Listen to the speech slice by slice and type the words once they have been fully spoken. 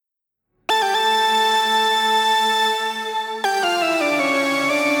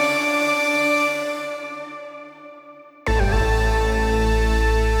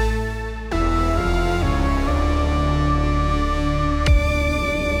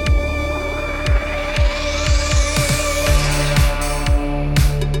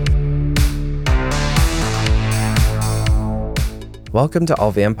Welcome to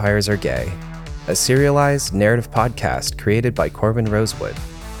All Vampires Are Gay, a serialized narrative podcast created by Corbin Rosewood.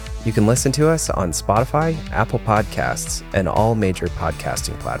 You can listen to us on Spotify, Apple Podcasts, and all major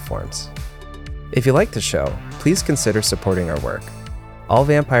podcasting platforms. If you like the show, please consider supporting our work. All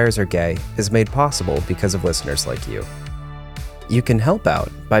Vampires Are Gay is made possible because of listeners like you. You can help out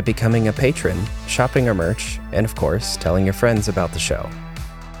by becoming a patron, shopping our merch, and of course, telling your friends about the show.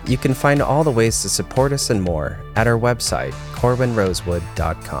 You can find all the ways to support us and more at our website,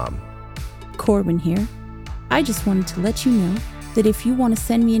 corbinrosewood.com. Corbin here. I just wanted to let you know that if you want to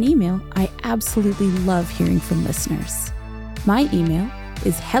send me an email, I absolutely love hearing from listeners. My email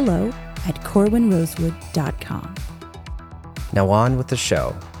is hello@corbinrosewood.com. Now on with the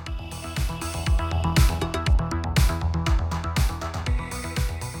show.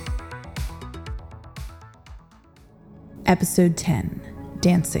 Episode 10,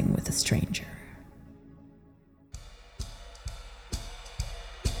 Dancing with a Stranger.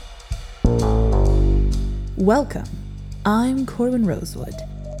 Welcome. I'm Corbin Rosewood,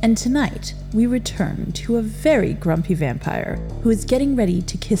 and tonight we return to a very grumpy vampire who is getting ready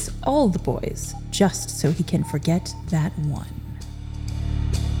to kiss all the boys just so he can forget that one.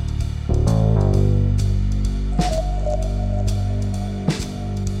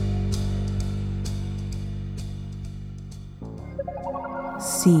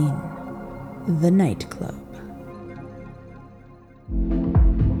 Scene: the nightclub.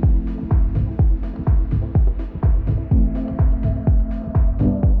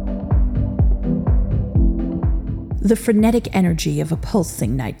 The frenetic energy of a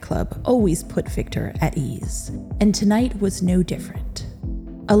pulsing nightclub always put Victor at ease, and tonight was no different.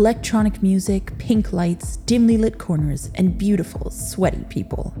 Electronic music, pink lights, dimly lit corners, and beautiful, sweaty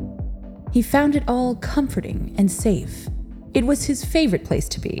people. He found it all comforting and safe. It was his favorite place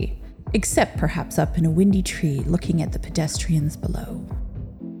to be, except perhaps up in a windy tree looking at the pedestrians below.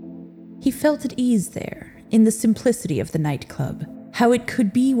 He felt at ease there, in the simplicity of the nightclub, how it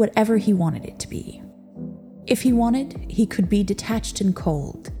could be whatever he wanted it to be. If he wanted, he could be detached and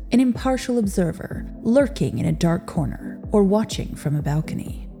cold, an impartial observer, lurking in a dark corner, or watching from a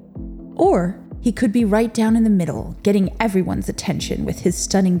balcony. Or he could be right down in the middle, getting everyone's attention with his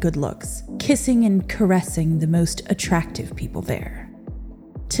stunning good looks, kissing and caressing the most attractive people there.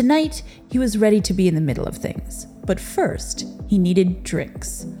 Tonight, he was ready to be in the middle of things, but first, he needed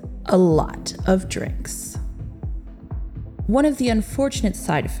drinks. A lot of drinks. One of the unfortunate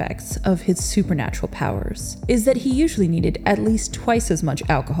side effects of his supernatural powers is that he usually needed at least twice as much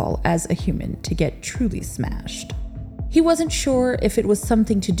alcohol as a human to get truly smashed. He wasn't sure if it was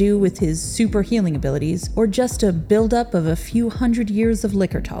something to do with his super healing abilities or just a buildup of a few hundred years of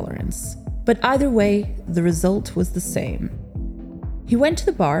liquor tolerance. But either way, the result was the same. He went to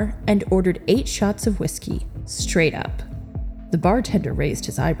the bar and ordered 8 shots of whiskey, straight up. The bartender raised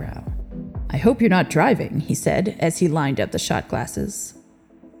his eyebrow. "I hope you're not driving," he said as he lined up the shot glasses.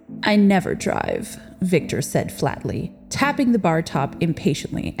 "I never drive," Victor said flatly, tapping the bar top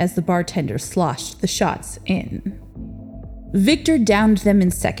impatiently as the bartender sloshed the shots in. Victor downed them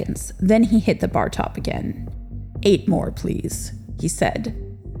in seconds, then he hit the bar top again. 8 more, please," he said.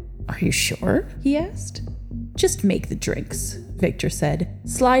 "Are you sure?" he asked. "Just make the drinks," Victor said,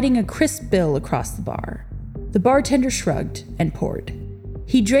 sliding a crisp bill across the bar. The bartender shrugged and poured.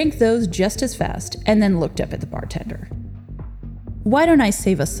 He drank those just as fast and then looked up at the bartender. "Why don't I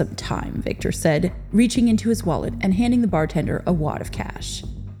save us some time?" Victor said, reaching into his wallet and handing the bartender a wad of cash.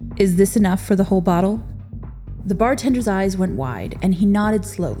 "Is this enough for the whole bottle?" The bartender's eyes went wide, and he nodded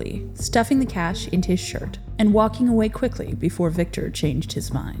slowly, stuffing the cash into his shirt and walking away quickly before Victor changed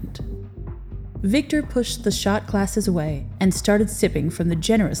his mind. Victor pushed the shot glasses away and started sipping from the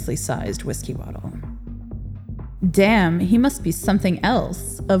generously sized whiskey bottle. "Damn, he must be something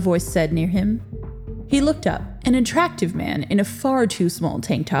else," a voice said near him. He looked up. An attractive man in a far too small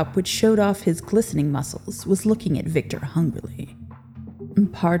tank top which showed off his glistening muscles was looking at Victor hungrily.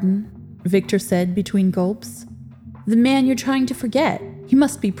 "Pardon?" Victor said between gulps. "The man you're trying to forget. He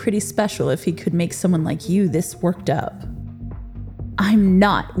must be pretty special if he could make someone like you this worked up." "I'm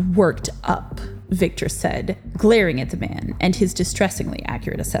not worked up," Victor said, glaring at the man and his distressingly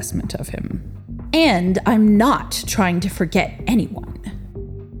accurate assessment of him. "And I'm not trying to forget anyone."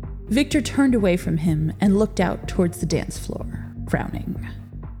 Victor turned away from him and looked out towards the dance floor, frowning.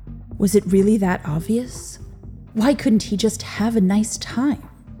 Was it really that obvious? Why couldn't he just have a nice time?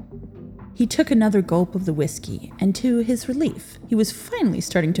 He took another gulp of the whiskey, and to his relief, he was finally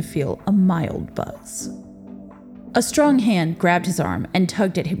starting to feel a mild buzz. A strong hand grabbed his arm and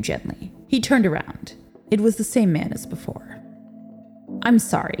tugged at him gently. He turned around. It was the same man as before. "I'm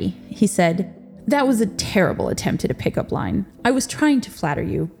sorry," he said. That was a terrible attempt at a pickup line. I was trying to flatter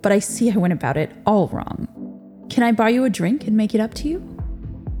you, but I see I went about it all wrong. Can I buy you a drink and make it up to you?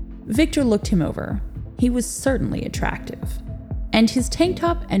 Victor looked him over. He was certainly attractive. And his tank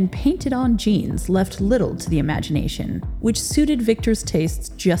top and painted-on jeans left little to the imagination, which suited Victor's tastes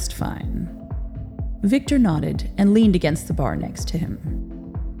just fine. Victor nodded and leaned against the bar next to him.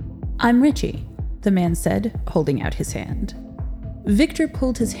 "I'm Richie," the man said, holding out his hand. Victor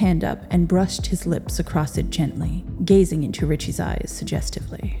pulled his hand up and brushed his lips across it gently, gazing into Richie's eyes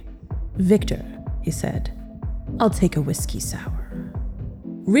suggestively. "Victor," he said, "I'll take a whiskey sour."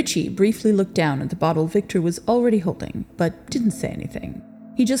 Richie briefly looked down at the bottle Victor was already holding, but didn't say anything.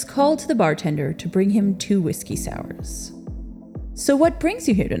 He just called to the bartender to bring him 2 whiskey sours. "So what brings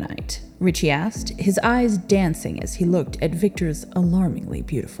you here tonight?" Richie asked, his eyes dancing as he looked at Victor's alarmingly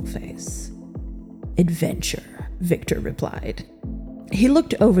beautiful face. "Adventure," Victor replied. He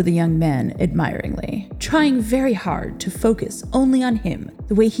looked over the young man admiringly, trying very hard to focus only on him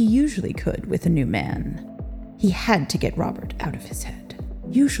the way he usually could with a new man. He had to get Robert out of his head.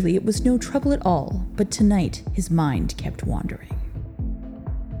 Usually it was no trouble at all, but tonight his mind kept wandering.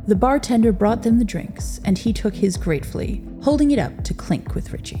 The bartender brought them the drinks, and he took his gratefully, holding it up to clink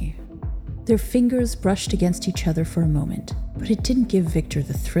with Richie. Their fingers brushed against each other for a moment, but it didn't give Victor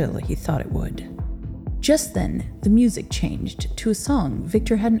the thrill he thought it would. Just then, the music changed to a song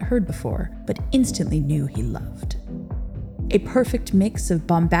Victor hadn't heard before, but instantly knew he loved. A perfect mix of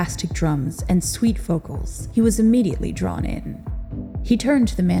bombastic drums and sweet vocals, he was immediately drawn in. He turned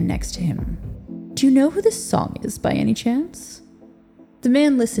to the man next to him. "Do you know who this song is, by any chance?" The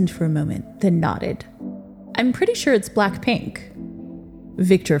man listened for a moment, then nodded. "I'm pretty sure it's Blackpink."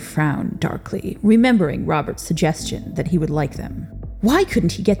 Victor frowned darkly, remembering Robert's suggestion that he would like them. Why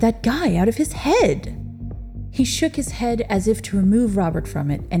couldn't he get that guy out of his head? He shook his head as if to remove Robert from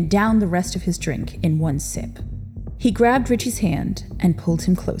it and downed the rest of his drink in one sip. He grabbed Richie's hand and pulled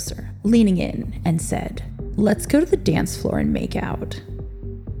him closer, leaning in, and said, "Let's go to the dance floor and make out."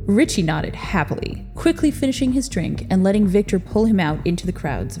 Richie nodded happily, quickly finishing his drink and letting Victor pull him out into the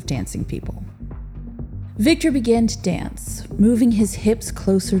crowds of dancing people. Victor began to dance, moving his hips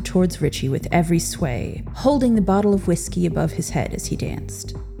closer towards Richie with every sway, holding the bottle of whiskey above his head as he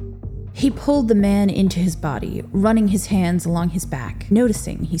danced. He pulled the man into his body, running his hands along his back,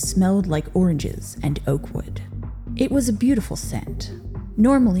 noticing he smelled like oranges and oak wood. It was a beautiful scent.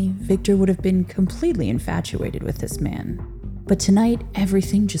 Normally, Victor would have been completely infatuated with this man, but tonight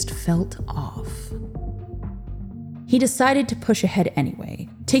everything just felt off. He decided to push ahead anyway,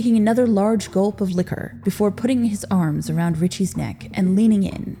 taking another large gulp of liquor before putting his arms around Richie's neck and leaning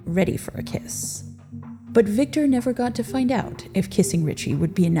in, ready for a kiss. But Victor never got to find out if kissing Richie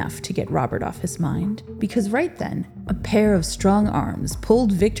would be enough to get Robert off his mind, because right then, a pair of strong arms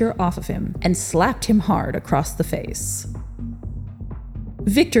pulled Victor off of him and slapped him hard across the face.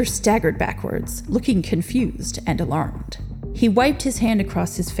 Victor staggered backwards, looking confused and alarmed. He wiped his hand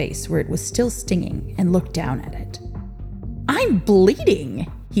across his face where it was still stinging and looked down at it. "I'm bleeding,"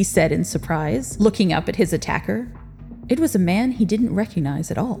 he said in surprise, looking up at his attacker. It was a man he didn't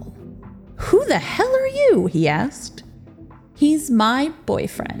recognize at all. "Who the hell are you?" he asked. "He's my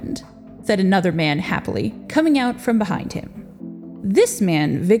boyfriend," said another man happily, coming out from behind him. This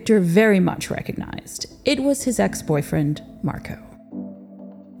man Victor very much recognized. It was his ex-boyfriend, Marco.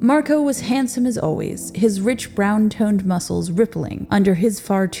 Marco was handsome as always, his rich brown-toned muscles rippling under his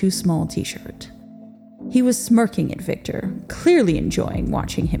far too small t-shirt. He was smirking at Victor, clearly enjoying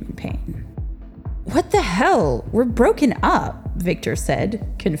watching him in pain. "What the hell? We're broken up," Victor said,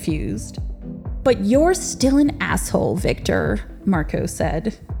 confused. "But you're still an asshole, Victor," Marco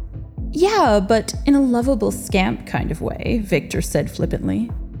said. "Yeah, but in a lovable scamp kind of way," Victor said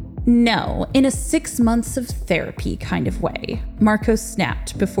flippantly. "No, in a 6 months of therapy kind of way," Marco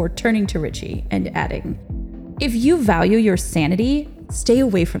snapped before turning to Richie and adding, "If you value your sanity, stay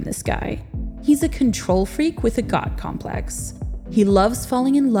away from this guy. He's a control freak with a god complex. He loves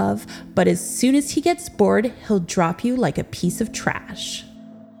falling in love, but as soon as he gets bored, he'll drop you like a piece of trash."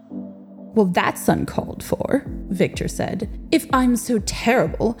 "Well, that's uncalled for," Victor said. "If I'm so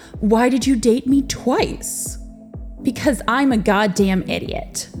terrible, why did you date me twice?" "Because I'm a goddamn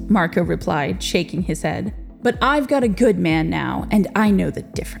idiot," Marco replied, shaking his head. "But I've got a good man now, and I know the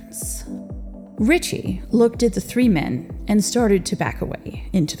difference." Richie looked at the 3 men and started to back away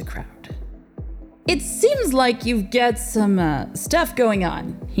into the crowd. "It seems like you've got some stuff going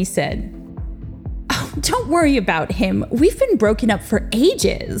on," he said. "Oh, don't worry about him. We've been broken up for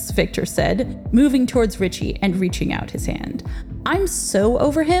ages," Victor said, moving towards Richie and reaching out his hand. "I'm so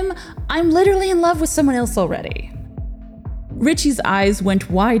over him. I'm literally in love with someone else already." Richie's eyes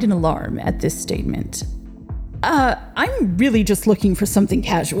went wide in alarm at this statement. I'm really just looking for something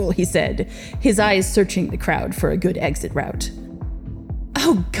casual, he said, his eyes searching the crowd for a good exit route.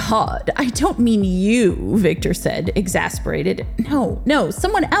 Oh God, I don't mean you, Victor said, exasperated. No,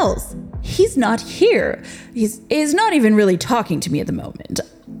 someone else. He's not here. He's not even really talking to me at the moment.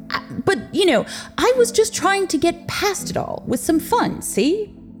 But, I was just trying to get past it all with some fun,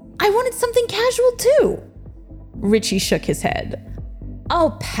 see? I wanted something casual too. Richie shook his head.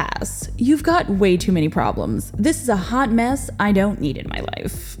 I'll pass. You've got way too many problems. This is a hot mess I don't need in my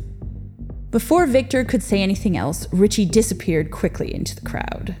life. Before Victor could say anything else, Richie disappeared quickly into the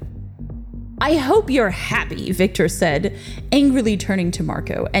crowd. I hope you're happy, Victor said, angrily turning to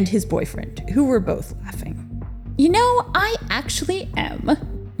Marco and his boyfriend, who were both laughing. I actually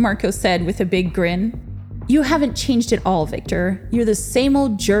am, Marco said with a big grin. You haven't changed at all, Victor. You're the same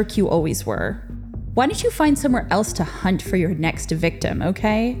old jerk you always were. Why don't you find somewhere else to hunt for your next victim,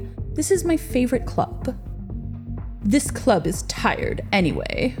 okay? This is my favorite club. This club is tired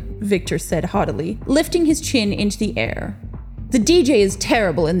anyway, Victor said haughtily, lifting his chin into the air. The DJ is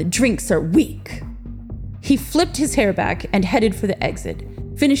terrible and the drinks are weak. He flipped his hair back and headed for the exit,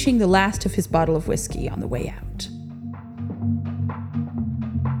 finishing the last of his bottle of whiskey on the way out.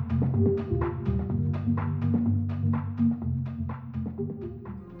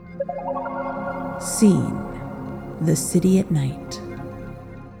 Scene: the city at night.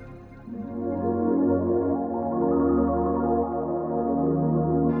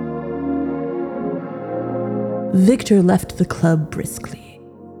 Victor left the club briskly,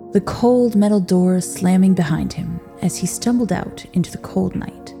 the cold metal door slamming behind him as he stumbled out into the cold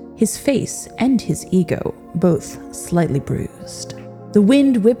night, his face and his ego both slightly bruised. The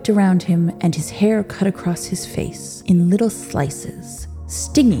wind whipped around him and his hair cut across his face in little slices,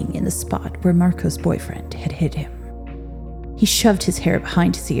 stinging in the spot where Marco's boyfriend had hit him. He shoved his hair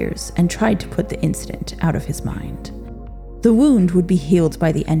behind his ears and tried to put the incident out of his mind. The wound would be healed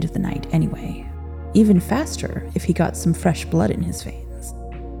by the end of the night anyway, even faster if he got some fresh blood in his veins.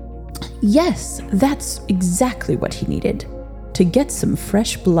 Yes, that's exactly what he needed, to get some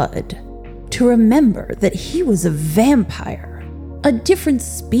fresh blood, to remember that he was a vampire. A different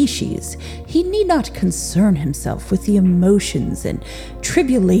species. He need not concern himself with the emotions and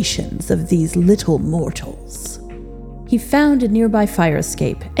tribulations of these little mortals. He found a nearby fire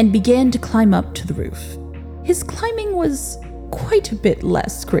escape and began to climb up to the roof. His climbing was quite a bit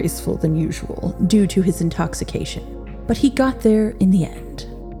less graceful than usual due to his intoxication, but he got there in the end.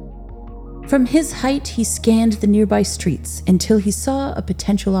 From his height, he scanned the nearby streets until he saw a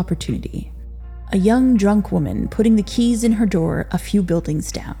potential opportunity. A young drunk woman putting the keys in her door a few buildings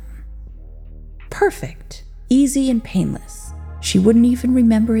down. Perfect, easy and painless. She wouldn't even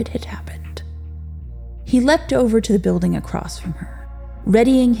remember it had happened. He leapt over to the building across from her,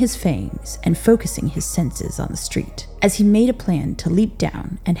 readying his fangs and focusing his senses on the street as he made a plan to leap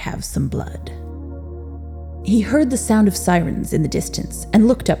down and have some blood. He heard the sound of sirens in the distance and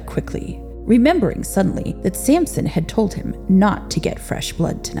looked up quickly, remembering suddenly that Samson had told him not to get fresh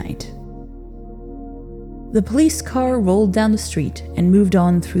blood tonight. The police car rolled down the street and moved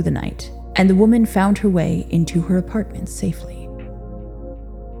on through the night, and the woman found her way into her apartment safely.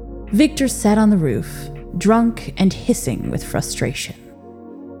 Victor sat on the roof, drunk and hissing with frustration.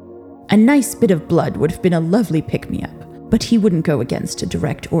 A nice bit of blood would have been a lovely pick-me-up, but he wouldn't go against a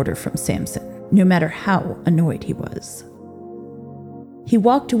direct order from Samson, no matter how annoyed he was. He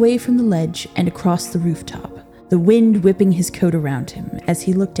walked away from the ledge and across the rooftop, the wind whipping his coat around him as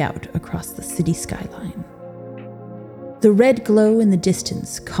he looked out across the city skyline. The red glow in the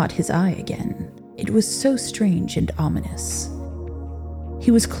distance caught his eye again. It was so strange and ominous. He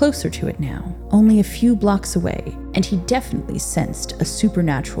was closer to it now, only a few blocks away, and he definitely sensed a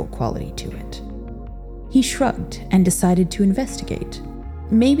supernatural quality to it. He shrugged and decided to investigate.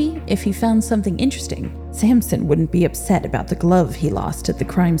 Maybe if he found something interesting, Samson wouldn't be upset about the glove he lost at the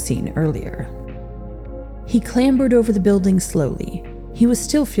crime scene earlier. He clambered over the building slowly. He was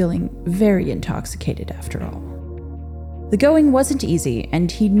still feeling very intoxicated after all. The going wasn't easy, and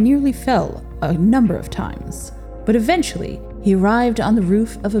he nearly fell a number of times, but eventually he arrived on the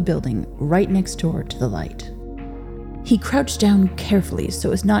roof of a building right next door to the light. He crouched down carefully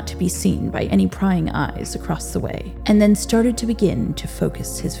so as not to be seen by any prying eyes across the way, and then started to begin to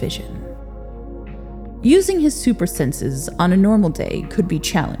focus his vision. Using his super senses on a normal day could be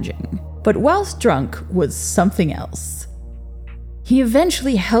challenging, but whilst drunk was something else. He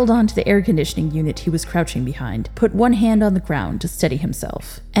eventually held on to the air conditioning unit he was crouching behind, put one hand on the ground to steady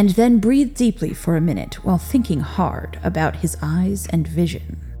himself, and then breathed deeply for a minute while thinking hard about his eyes and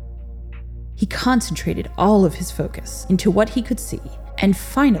vision. He concentrated all of his focus into what he could see, and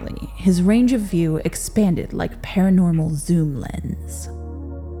finally, his range of view expanded like paranormal zoom lens.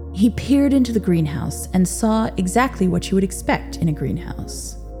 He peered into the greenhouse and saw exactly what you would expect in a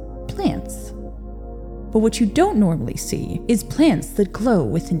greenhouse: plants. But what you don't normally see is plants that glow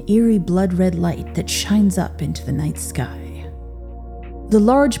with an eerie blood-red light that shines up into the night sky. The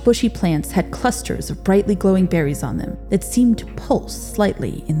large bushy plants had clusters of brightly glowing berries on them that seemed to pulse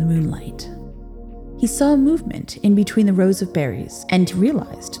slightly in the moonlight. He saw movement in between the rows of berries and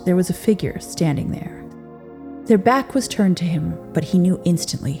realized there was a figure standing there. Their back was turned to him, but he knew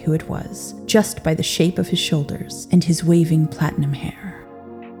instantly who it was, just by the shape of his shoulders and his waving platinum hair.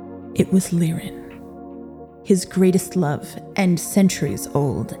 It was Liren, his greatest love and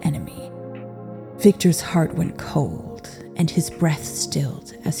centuries-old enemy. Victor's heart went cold, and his breath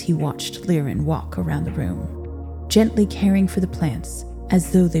stilled as he watched Liren walk around the room, gently caring for the plants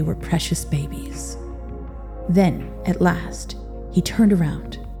as though they were precious babies. Then, at last, he turned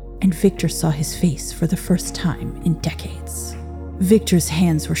around, and Victor saw his face for the first time in decades. Victor's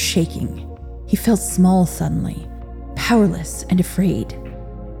hands were shaking. He felt small suddenly, powerless and afraid.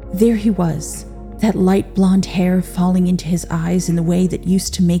 There he was, that light blonde hair falling into his eyes in the way that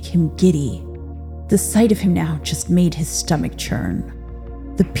used to make him giddy. The sight of him now just made his stomach churn.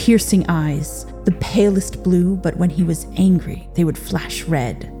 The piercing eyes, the palest blue, but when he was angry, they would flash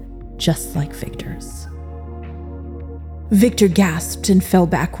red, just like Victor's. Victor gasped and fell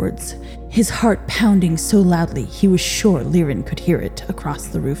backwards, his heart pounding so loudly he was sure Liren could hear it across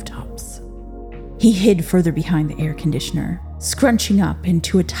the rooftops. He hid further behind the air conditioner, scrunching up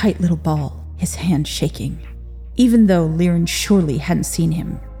into a tight little ball, his hand shaking. Even though Liren surely hadn't seen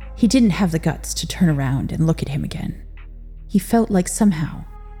him, he didn't have the guts to turn around and look at him again. He felt like somehow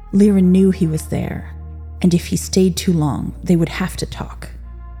Liren knew he was there, and if he stayed too long, they would have to talk,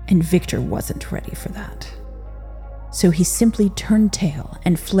 and Victor wasn't ready for that. So he simply turned tail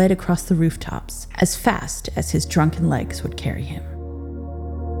and fled across the rooftops as fast as his drunken legs would carry him.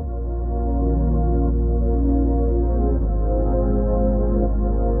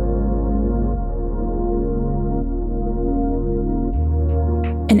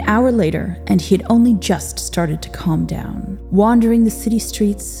 An hour later, and he had only just started to calm down. Wandering the city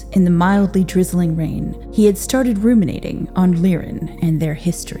streets in the mildly drizzling rain, he had started ruminating on Liren and their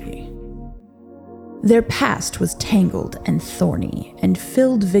history. Their past was tangled and thorny and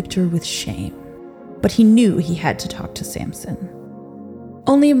filled Victor with shame, but he knew he had to talk to Samson.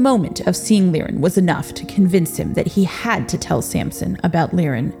 Only a moment of seeing Liren was enough to convince him that he had to tell Samson about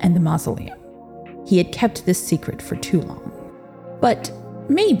Liren and the mausoleum. He had kept this secret for too long. But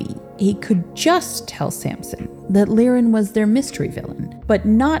maybe he could just tell Samson that Liren was their mystery villain, but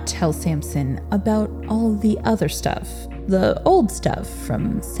not tell Samson about all the other stuff, the old stuff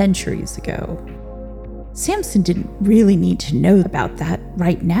from centuries ago. Samson didn't really need to know about that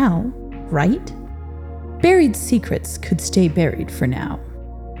right now, right? Buried secrets could stay buried for now.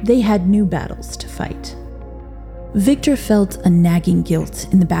 They had new battles to fight. Victor felt a nagging guilt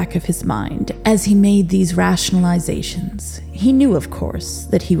in the back of his mind as he made these rationalizations. He knew, of course,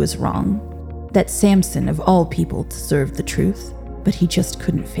 that he was wrong, that Samson of all people deserved the truth, but he just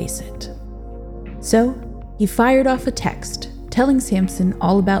couldn't face it. So, he fired off a text telling Samson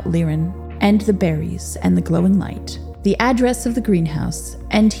all about Liren and the berries and the glowing light, the address of the greenhouse,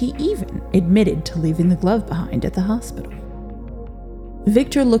 and he even admitted to leaving the glove behind at the hospital.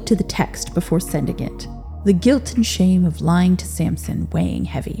 Victor looked at the text before sending it, the guilt and shame of lying to Samson weighing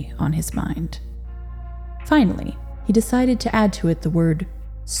heavy on his mind. Finally, he decided to add to it the word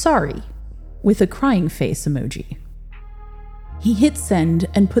sorry with a crying face emoji. He hit send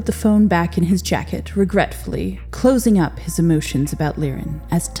and put the phone back in his jacket regretfully, closing up his emotions about Liren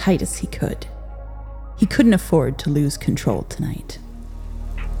as tight as he could. He couldn't afford to lose control tonight.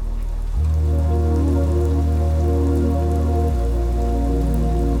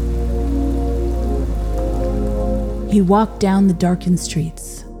 He walked down the darkened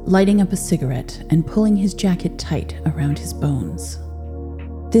streets, lighting up a cigarette and pulling his jacket tight around his bones.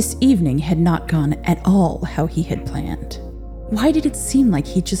 This evening had not gone at all how he had planned. Why did it seem like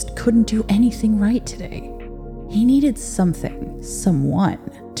he just couldn't do anything right today? He needed something,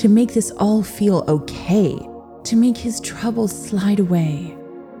 someone, to make this all feel okay, to make his troubles slide away.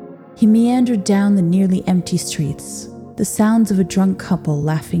 He meandered down the nearly empty streets, the sounds of a drunk couple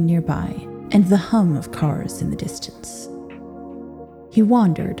laughing nearby, and the hum of cars in the distance. He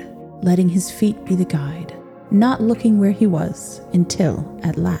wandered, letting his feet be the guide, not looking where he was until,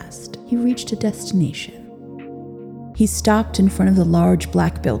 at last, he reached a destination. He stopped in front of the large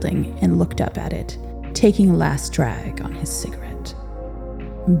black building and looked up at it, taking a last drag on his cigarette.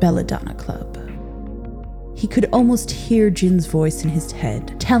 Belladonna Club. He could almost hear Jin's voice in his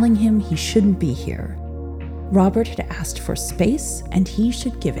head, telling him he shouldn't be here. Robert had asked for space, and he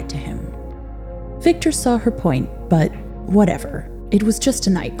should give it to him. Victor saw her point, but whatever. It was just a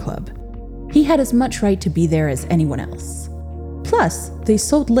nightclub. He had as much right to be there as anyone else. Plus, they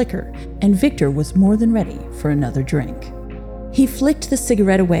sold liquor, and Victor was more than ready for another drink. He flicked the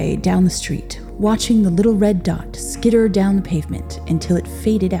cigarette away down the street, watching the little red dot skitter down the pavement until it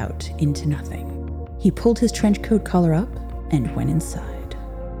faded out into nothing. He pulled his trench coat collar up and went inside.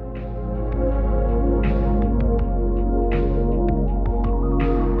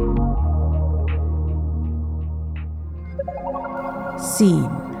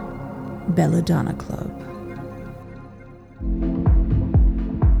 Scene: Belladonna Club.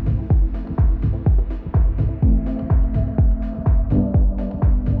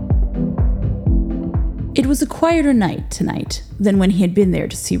 It was a quieter night tonight than when he had been there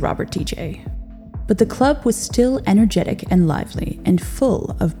to see Robert DJ. But the club was still energetic and lively and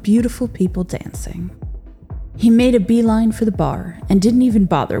full of beautiful people dancing. He made a beeline for the bar and didn't even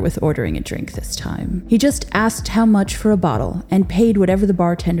bother with ordering a drink this time. He just asked how much for a bottle and paid whatever the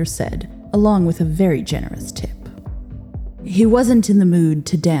bartender said, along with a very generous tip. He wasn't in the mood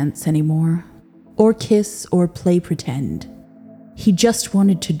to dance anymore, or kiss or play pretend. He just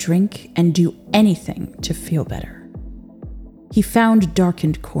wanted to drink and do anything to feel better. He found a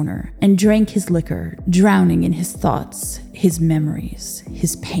darkened corner and drank his liquor, drowning in his thoughts, his memories,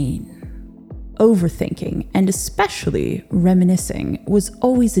 his pain. Overthinking, and especially reminiscing, was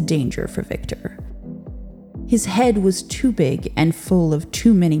always a danger for Victor. His head was too big and full of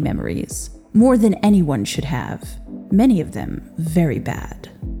too many memories, more than anyone should have, many of them very bad.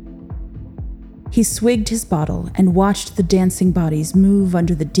 He swigged his bottle and watched the dancing bodies move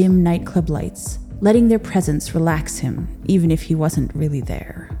under the dim nightclub lights, letting their presence relax him, even if he wasn't really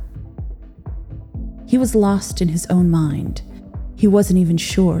there. He was lost in his own mind. He wasn't even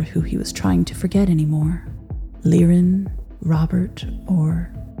sure who he was trying to forget anymore. Liren, Robert,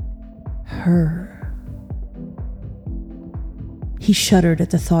 or her. He shuddered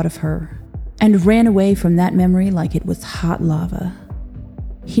at the thought of her and ran away from that memory like it was hot lava.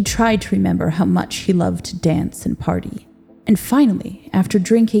 He tried to remember how much he loved to dance and party. And finally, after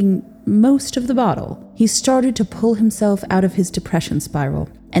drinking most of the bottle, he started to pull himself out of his depression spiral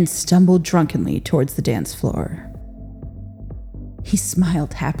and stumbled drunkenly towards the dance floor. He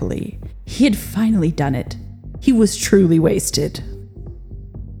smiled happily. He had finally done it. He was truly wasted.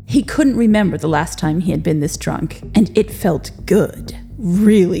 He couldn't remember the last time he had been this drunk, and it felt good,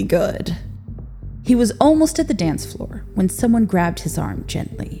 really good. He was almost at the dance floor when someone grabbed his arm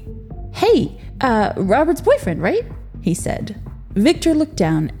gently. "Hey, Robert's boyfriend, right?" he said. Victor looked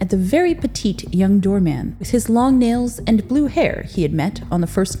down at the very petite young doorman with his long nails and blue hair he had met on the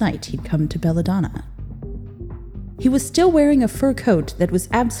first night he'd come to Belladonna. He was still wearing a fur coat that was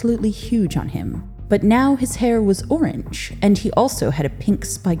absolutely huge on him, but now his hair was orange, and he also had a pink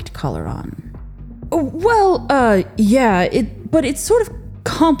spiked collar on. Well, yeah, but it's sort of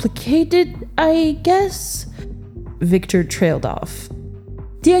complicated, I guess," Victor trailed off.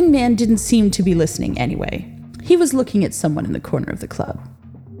 The young man didn't seem to be listening anyway. He was looking at someone in the corner of the club.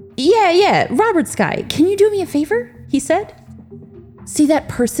 Yeah, Robert's guy, can you do me a favor?" he said. "See that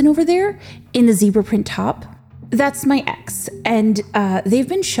person over there in the zebra print top? That's my ex, and they've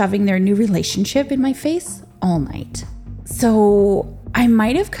been shoving their new relationship in my face all night. So I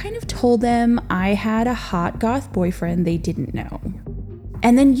might have kind of told them I had a hot goth boyfriend they didn't know.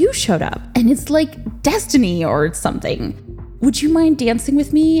 And then you showed up, and it's like destiny or something. Would you mind dancing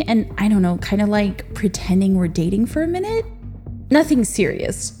with me and, I don't know, kind of like pretending we're dating for a minute? Nothing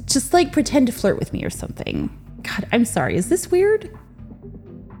serious, just like pretend to flirt with me or something. God, I'm sorry, is this weird?"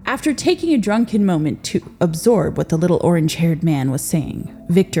 After taking a drunken moment to absorb what the little orange-haired man was saying,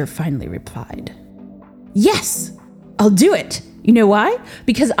 Victor finally replied, "Yes, I'll do it. You know why?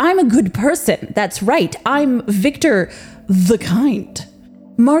 Because I'm a good person. That's right, I'm Victor the Kind.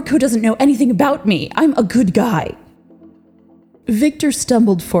 Marco doesn't know anything about me. I'm a good guy." Victor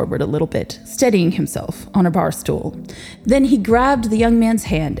stumbled forward a little bit, steadying himself on a bar stool. Then he grabbed the young man's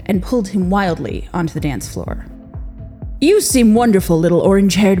hand and pulled him wildly onto the dance floor. "You seem wonderful, little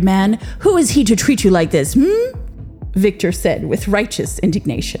orange-haired man. Who is he to treat you like this, Victor said with righteous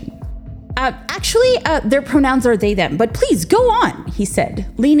indignation. Actually, their pronouns are they, them, but please go on," he said,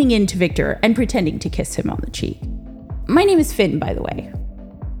 leaning into Victor and pretending to kiss him on the cheek. "My name is Finn, by the way."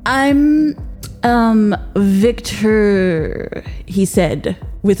 "I'm, Victor," he said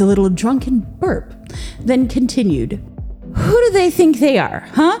with a little drunken burp, then continued. "Who do they think they are,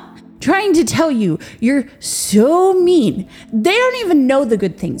 huh? trying to tell you you're so mean. They don't even know the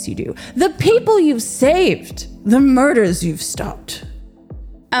good things you do, the people you've saved, the murders you've stopped.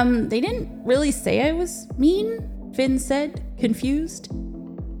 They didn't really say I was mean, Finn said, confused.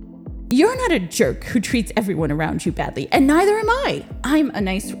 You're not a jerk who treats everyone around you badly, and neither am I. I'm a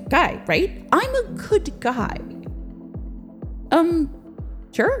nice guy, right? I'm a good guy.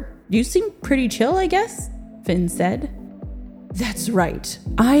 Sure. You seem pretty chill, I guess, Finn said. That's right.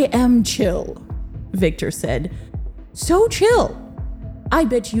 I am chill, Victor said. So chill. I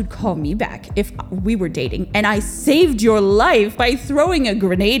bet you'd call me back if we were dating and I saved your life by throwing a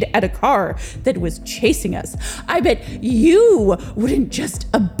grenade at a car that was chasing us. I bet you wouldn't just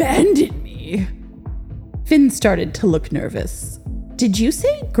abandon me. Finn started to look nervous. Did you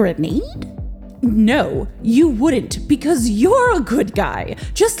say grenade? No, you wouldn't, because you're a good guy,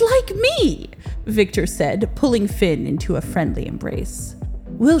 just like me, Victor said, pulling Finn into a friendly embrace.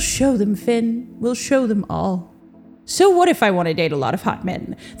 We'll show them, Finn. We'll show them all. So what if I want to date a lot of hot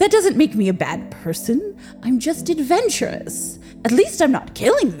men? That doesn't make me a bad person. I'm just adventurous. At least I'm not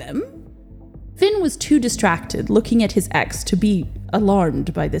killing them. Finn was too distracted looking at his ex to be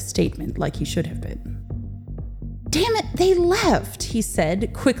alarmed by this statement like he should have been. Damn it, they left, he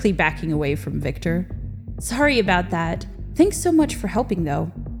said, quickly backing away from Victor. Sorry about that. Thanks so much for helping, though.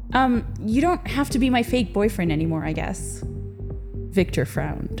 You don't have to be my fake boyfriend anymore, I guess. Victor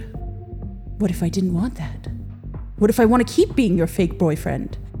frowned. What if I didn't want that? What if I want to keep being your fake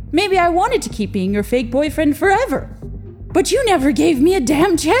boyfriend? Maybe I wanted to keep being your fake boyfriend forever. But you never gave me a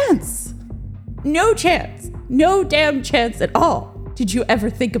damn chance. No chance. No damn chance at all. Did you ever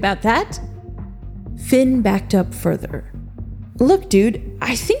think about that? Finn backed up further. Look, dude,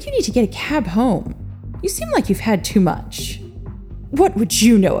 I think you need to get a cab home. You seem like you've had too much. What would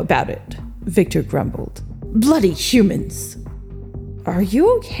you know about it? Victor grumbled. Bloody humans. Are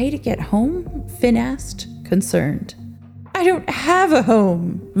you okay to get home? Finn asked, concerned. I don't have a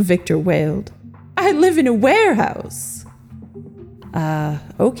home, Victor wailed. I live in a warehouse.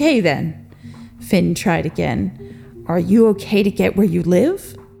 Okay then. Finn tried again. Are you okay to get where you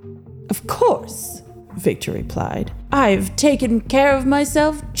live? Of course, Victor replied. I've taken care of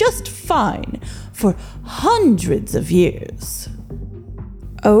myself just fine for hundreds of years.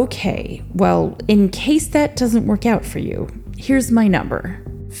 Okay, well, in case that doesn't work out for you, here's my number,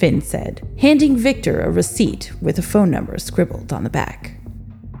 Finn said, handing Victor a receipt with a phone number scribbled on the back.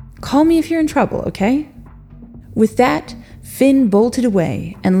 Call me if you're in trouble, okay? With that, Finn bolted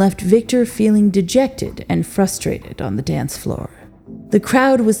away and left Victor feeling dejected and frustrated on the dance floor. The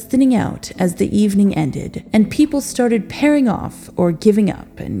crowd was thinning out as the evening ended, and people started pairing off or giving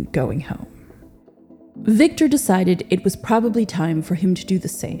up and going home. Victor decided it was probably time for him to do the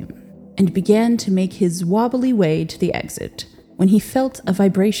same, and began to make his wobbly way to the exit when he felt a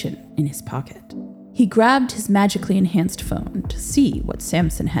vibration in his pocket. He grabbed his magically enhanced phone to see what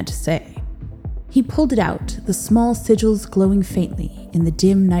Samson had to say. He pulled it out, the small sigils glowing faintly in the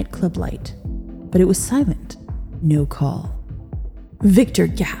dim nightclub light, but it was silent. No call. Victor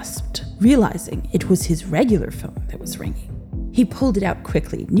gasped, realizing it was his regular phone that was ringing. He pulled it out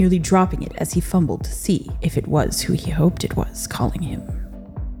quickly, nearly dropping it as he fumbled to see if it was who he hoped it was calling him.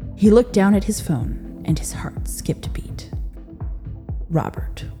 He looked down at his phone, and his heart skipped a beat.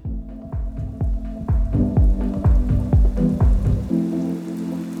 Robert.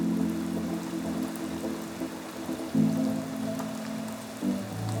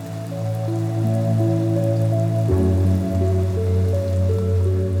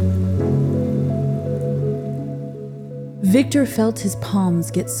 Victor felt his palms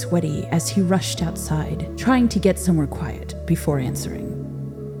get sweaty as he rushed outside, trying to get somewhere quiet before answering.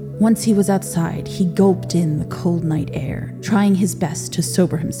 Once he was outside, he gulped in the cold night air, trying his best to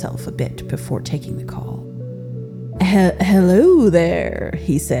sober himself a bit before taking the call. Hello there,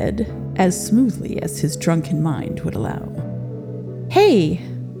 he said, as smoothly as his drunken mind would allow. Hey,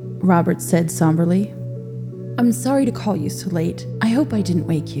 Robert said somberly. I'm sorry to call you so late. I hope I didn't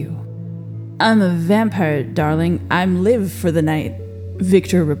wake you. I'm a vampire, darling. I'm live for the night,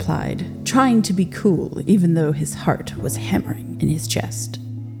 Victor replied, trying to be cool even though his heart was hammering in his chest.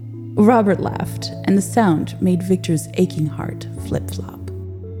 Robert laughed, and the sound made Victor's aching heart flip-flop.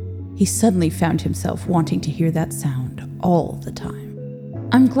 He suddenly found himself wanting to hear that sound all the time.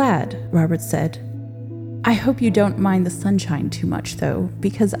 I'm glad, Robert said. I hope you don't mind the sunshine too much, though,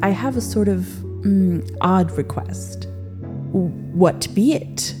 because I have a sort of, odd request. What be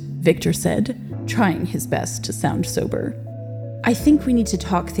it? Victor said, trying his best to sound sober. I think we need to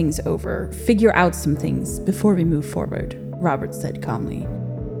talk things over, figure out some things before we move forward, Robert said calmly.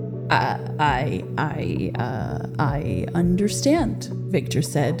 I understand, Victor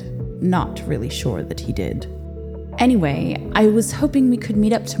said, not really sure that he did. Anyway, I was hoping we could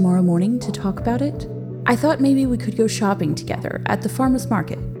meet up tomorrow morning to talk about it. I thought maybe we could go shopping together at the farmer's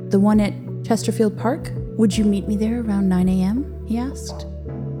market, the one at Chesterfield Park. Would you meet me there around 9 a.m.? he asked.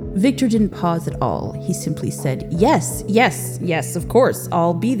 Victor didn't pause at all. He simply said, Yes, of course.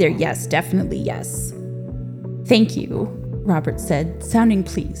 I'll be there. Yes, definitely, yes. Thank you, Robert said, sounding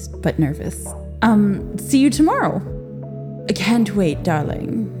pleased but nervous. See you tomorrow. I can't wait,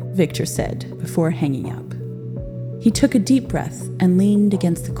 darling, Victor said before hanging up. He took a deep breath and leaned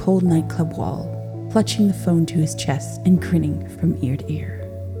against the cold nightclub wall, clutching the phone to his chest and grinning from ear to ear.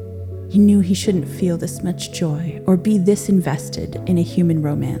 He knew he shouldn't feel this much joy or be this invested in a human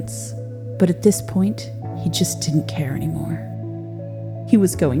romance, but at this point, he just didn't care anymore. He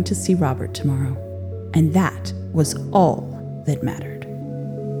was going to see Robert tomorrow, and that was all that mattered.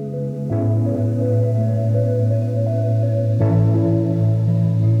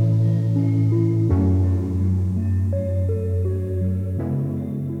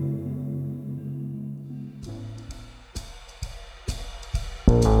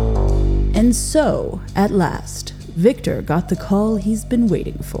 And so, at last, Victor got the call he's been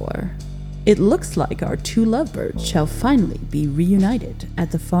waiting for. It looks like our two lovebirds shall finally be reunited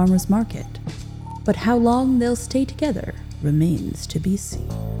at the farmer's market. But how long they'll stay together remains to be seen.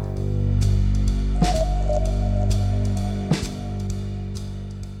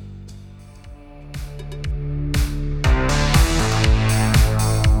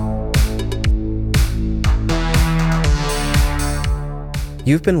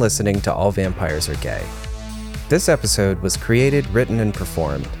 You've been listening to All Vampires Are Gay. This episode was created, written, and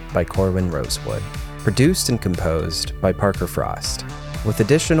performed by Corwin Rosewood, produced and composed by Parker Frost, with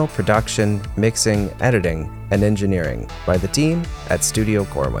additional production, mixing, editing, and engineering by the team at Studio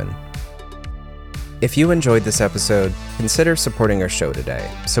Corwin. If you enjoyed this episode, consider supporting our show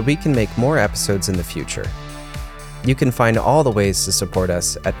today so we can make more episodes in the future. You can find all the ways to support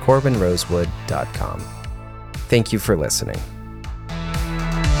us at corbinrosewood.com. Thank you for listening.